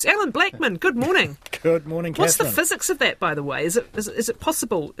Allan Blackman, good morning. Good morning, Catherine. What's the physics of that, by the way? Is it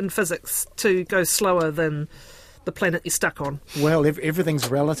possible in physics to go slower than the planet you're stuck on? Well, everything's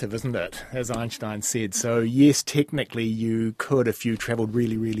relative, isn't it, as Einstein said. So, yes, technically you could if you travelled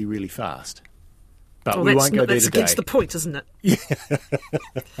really, really, really fast. But we won't go there today. That's against the point, isn't it? Yeah.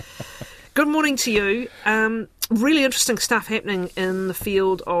 Good morning to you. Really interesting stuff happening in the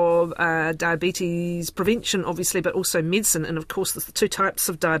field of diabetes prevention, obviously, but also medicine. And, of course, there's the two types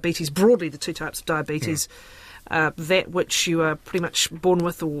of diabetes, broadly the two types of diabetes, that which you are pretty much born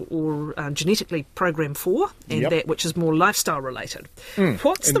with or genetically programmed for, and that which is more lifestyle-related.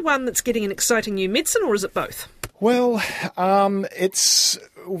 What's the one that's getting an exciting new medicine, or is it both? Well, it's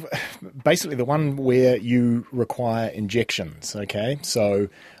basically the one where you require injections, okay? So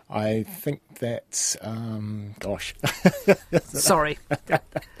I think that's, gosh. Sorry.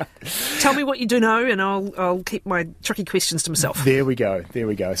 Tell me what you do know, and I'll keep my tricky questions to myself. There we go.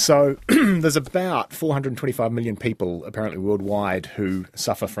 So there's about 425 million people apparently worldwide who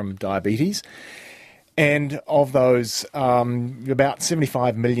suffer from diabetes. And of those, about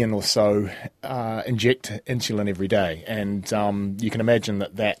 75 million or so inject insulin every day. And you can imagine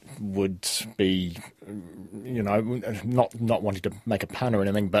that would be, not wanting to make a pun or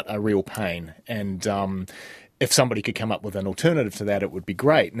anything, but a real pain. And if somebody could come up with an alternative to that, it would be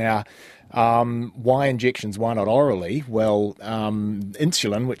great. Now, why injections? Why not orally? Well,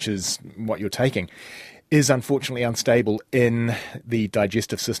 insulin, which is what you're taking, is unfortunately unstable in the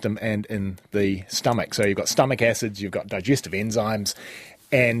digestive system and in the stomach. So you've got stomach acids, you've got digestive enzymes,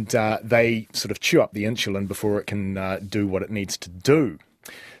 and they sort of chew up the insulin before it can do what it needs to do.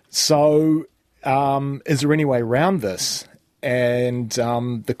 So is there any way around this? And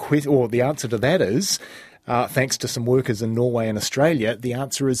the answer to that is, thanks to some workers in Norway and Australia, the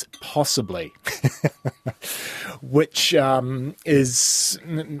answer is possibly, which is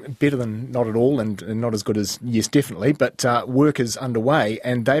better than not at all and not as good as yes, definitely. But work is underway,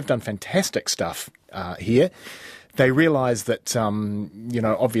 and they've done fantastic stuff here. They realise that,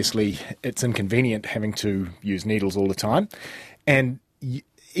 obviously it's inconvenient having to use needles all the time. And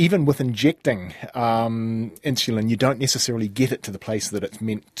even with injecting insulin, you don't necessarily get it to the place that it's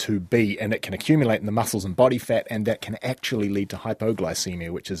meant to be, and it can accumulate in the muscles and body fat, and that can actually lead to hypoglycemia,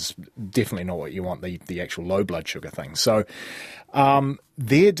 which is definitely not what you want, the actual low blood sugar thing. So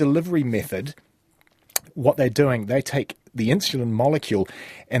their delivery method, what they're doing, they take the insulin molecule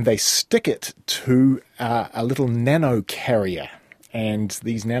and they stick it to a little nano carrier, and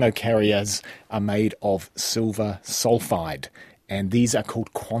these nano carriers are made of silver sulfide. And these are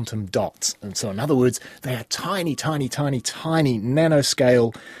called quantum dots. And so, in other words, they are tiny, tiny, tiny, tiny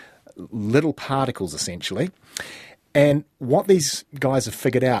nanoscale little particles, essentially. And what these guys have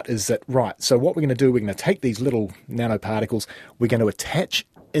figured out is that, right, so what we're going to do, we're going to take these little nanoparticles, we're going to attach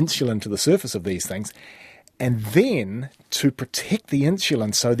insulin to the surface of these things, and then to protect the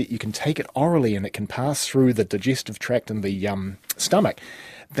insulin so that you can take it orally and it can pass through the digestive tract and the stomach,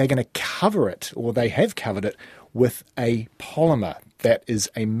 they're going to cover it, or they have covered it, with a polymer that is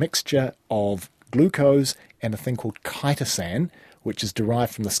a mixture of glucose and a thing called chitosan, which is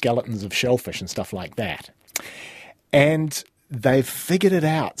derived from the skeletons of shellfish and stuff like that. And they've figured it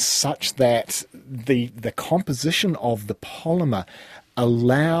out such that the composition of the polymer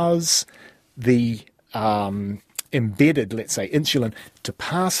allows the embedded, let's say, insulin to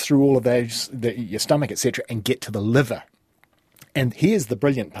pass through all of those, your stomach, etc., and get to the liver. And here's the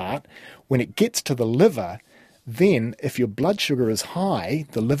brilliant part. When it gets to the liver, then if your blood sugar is high,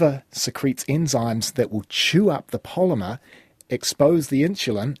 the liver secretes enzymes that will chew up the polymer, expose the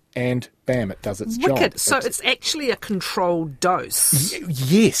insulin, and bam, it does its job. So it's actually a controlled dose.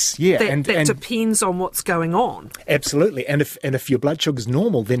 Yes, yeah. That depends on what's going on. Absolutely. And if your blood sugar is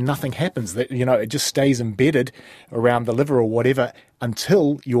normal, then nothing happens. That it just stays embedded around the liver or whatever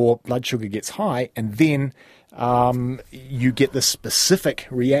until your blood sugar gets high, and then you get the specific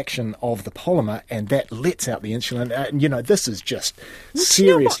reaction of the polymer, and that lets out the insulin. This is just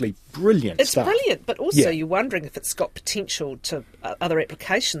seriously brilliant stuff. It's brilliant, but also you're wondering if it's got potential to other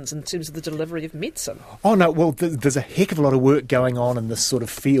applications in terms of the delivery of medicine. Oh, no, well, there's a heck of a lot of work going on in this sort of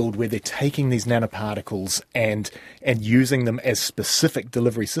field where they're taking these nanoparticles and using them as specific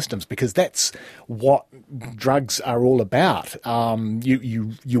delivery systems, because that's what drugs are all about.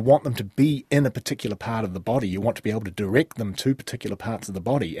 You want them to be in a particular part of the body. You want to be able to direct them to particular parts of the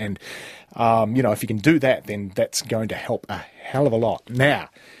body. And, if you can do that, then that's going to help a hell of a lot. Now,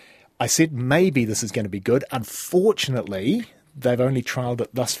 I said maybe this is going to be good. Unfortunately, they've only trialled it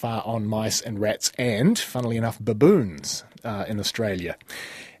thus far on mice and rats and, funnily enough, baboons in Australia.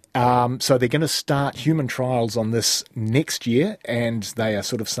 So they're going to start human trials on this next year, and they are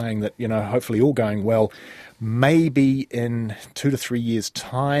sort of saying that, hopefully all going well, maybe in 2 to 3 years'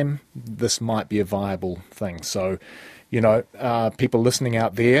 time, this might be a viable thing. So, people listening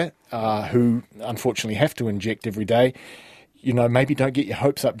out there who unfortunately have to inject every day, maybe don't get your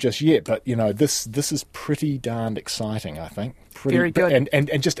hopes up just yet, but, this is pretty darned exciting, I think. Very good.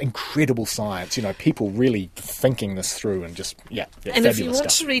 And just incredible science, people really thinking this through and just, and if you want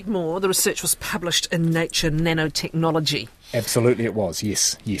to read more, the research was published in Nature Nanotechnology. Absolutely it was,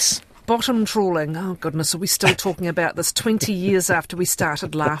 yes. Bottom trawling, oh goodness, are we still talking about this 20 years after we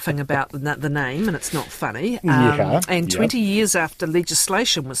started laughing about the name, and it's not funny, and 20 years after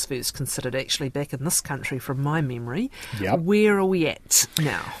legislation was first considered actually back in this country from my memory. Where are we at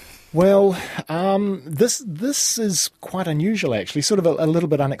now? Well, this is quite unusual actually, sort of a little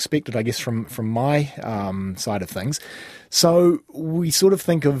bit unexpected, I guess, from my side of things. So we sort of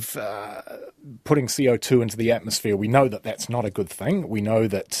think of putting CO2 into the atmosphere. We know that that's not a good thing. We know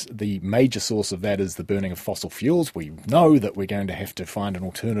that the major source of that is the burning of fossil fuels. We know that we're going to have to find an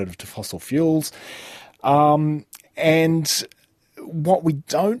alternative to fossil fuels. And what we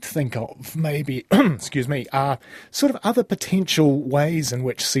don't think of, maybe, are sort of other potential ways in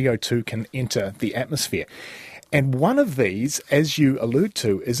which CO2 can enter the atmosphere. And one of these, as you allude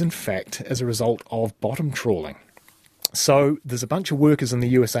to, is in fact as a result of bottom trawling. So there's a bunch of workers in the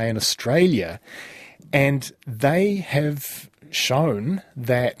USA and Australia, and they have shown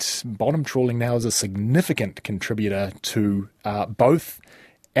that bottom trawling now is a significant contributor to both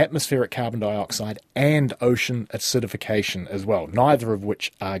atmospheric carbon dioxide and ocean acidification as well, neither of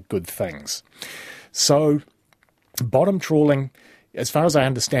which are good things. So bottom trawling, as far as I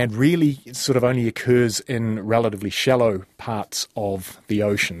understand, really sort of only occurs in relatively shallow parts of the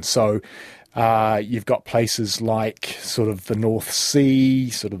ocean. So you've got places like sort of the North Sea,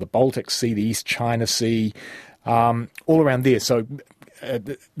 sort of the Baltic Sea, the East China Sea, all around there. So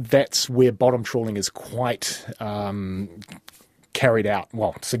that's where bottom trawling is quite carried out,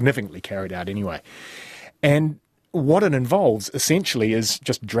 well, significantly carried out anyway. And what it involves essentially is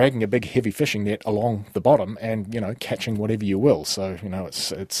just dragging a big heavy fishing net along the bottom and, catching whatever you will. So,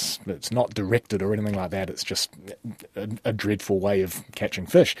 it's not directed or anything like that. It's just a dreadful way of catching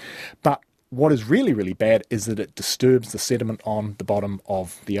fish. But what is really, really bad is that it disturbs the sediment on the bottom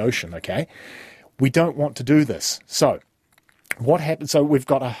of the ocean, okay? We don't want to do this. So what happens? So we've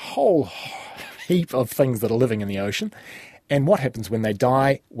got a whole heap of things that are living in the ocean. And what happens when they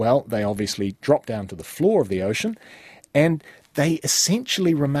die? Well, they obviously drop down to the floor of the ocean and they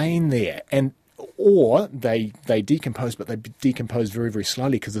essentially remain there. Or they decompose, but they decompose very, very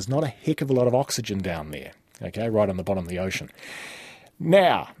slowly because there's not a heck of a lot of oxygen down there, okay, right on the bottom of the ocean.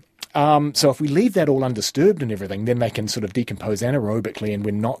 Now, so if we leave that all undisturbed and everything, then they can sort of decompose anaerobically and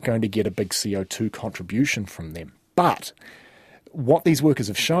we're not going to get a big CO2 contribution from them. But what these workers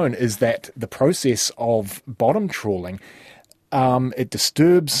have shown is that the process of bottom trawling, it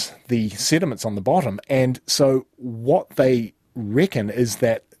disturbs the sediments on the bottom. And so what they reckon is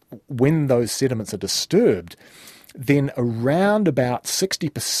that when those sediments are disturbed, then around about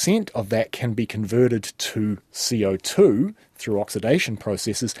 60% of that can be converted to CO2 through oxidation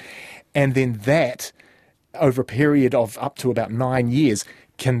processes, and then that, over a period of up to about 9 years,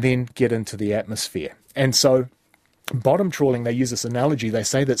 can then get into the atmosphere. And so bottom trawling, they use this analogy, they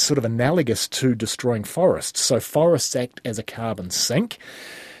say that's sort of analogous to destroying forests. So forests act as a carbon sink,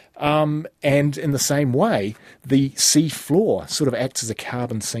 and in the same way, the sea floor sort of acts as a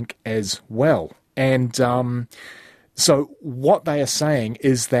carbon sink as well. And so what they are saying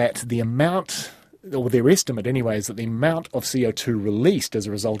is that the amount, or their estimate anyway, is that the amount of CO2 released as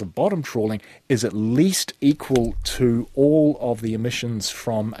a result of bottom trawling is at least equal to all of the emissions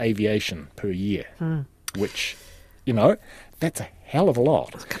from aviation per year, which, that's a hell of a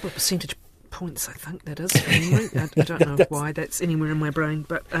lot. A couple of percentage points, I think that is. I don't know why that's anywhere in my brain,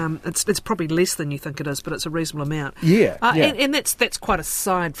 but it's probably less than you think it is, but it's a reasonable amount. Yeah. And that's quite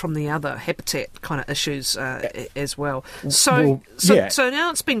aside from the other habitat kind of issues as well. So now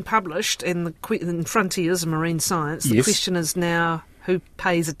it's been published in Frontiers of Marine Science. The question is now, who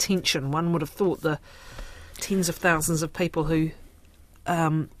pays attention? One would have thought the tens of thousands of people who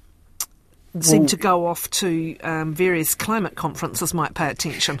seem to go off to various climate conferences might pay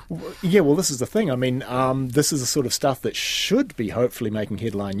attention. Yeah, well, this is the thing. I mean, this is the sort of stuff that should be hopefully making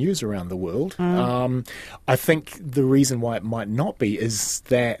headline news around the world. I think the reason why it might not be is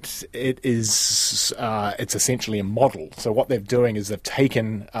that it's essentially a model. So what they're doing is they've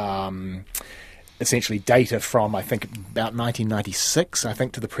taken essentially data from, I think, about 1996, I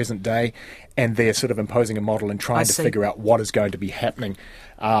think, to the present day, and they're sort of imposing a model and trying to figure out what is going to be happening,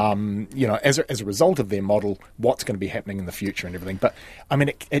 as a result of their model, what's going to be happening in the future and everything. But, I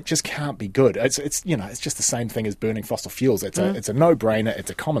mean, it just can't be good. It's just the same thing as burning fossil fuels. It's a no-brainer. It's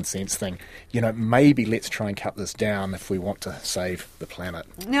a common sense thing. Maybe let's try and cut this down if we want to save the planet.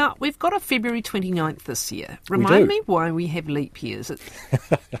 Now, we've got a February 29th this year. Remind me why we have leap years. It's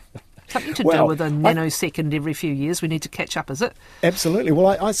something to do with a nanosecond every few years. We need to catch up, is it? Absolutely. Well,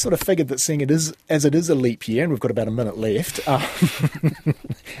 I sort of figured that seeing it is a leap year, and we've got about a minute left,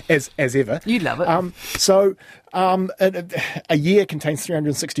 as ever. You love it. A year contains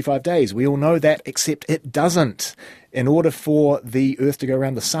 365 days. We all know that, except it doesn't. In order for the Earth to go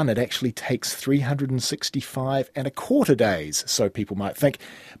around the Sun, it actually takes 365 and a quarter days, so people might think.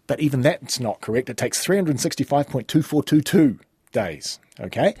 But even that's not correct. It takes 365.2422 days,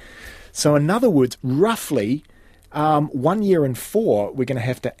 okay? So in other words, roughly 1 year and 4, we're going to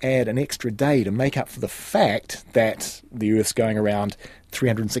have to add an extra day to make up for the fact that the Earth's going around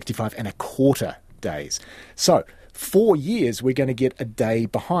 365 and a quarter days. So 4 years, we're going to get a day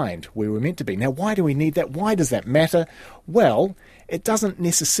behind where we're meant to be. Now, why do we need that? Why does that matter? Well, it doesn't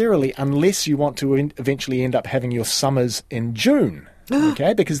necessarily, unless you want to eventually end up having your summers in June,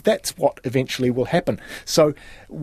 okay? Because that's what eventually will happen. So